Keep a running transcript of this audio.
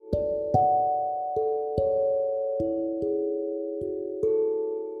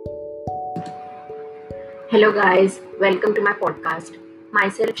Hello guys, welcome to my podcast.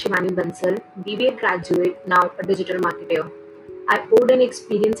 Myself Shivani Bansal, BBA graduate, now a digital marketer. I hold an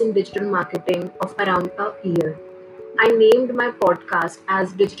experience in digital marketing of around a year. I named my podcast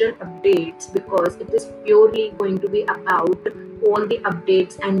as Digital Updates because it is purely going to be about all the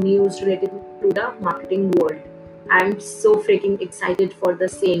updates and news related to the marketing world. I'm so freaking excited for the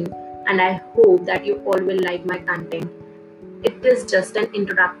same and I hope that you all will like my content. It is just an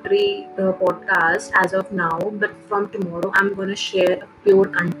introductory podcast as of now, but from tomorrow I'm going to share pure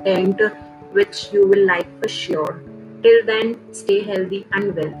content which you will like for sure. Till then, stay healthy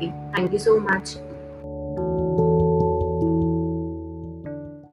and wealthy. Thank you so much.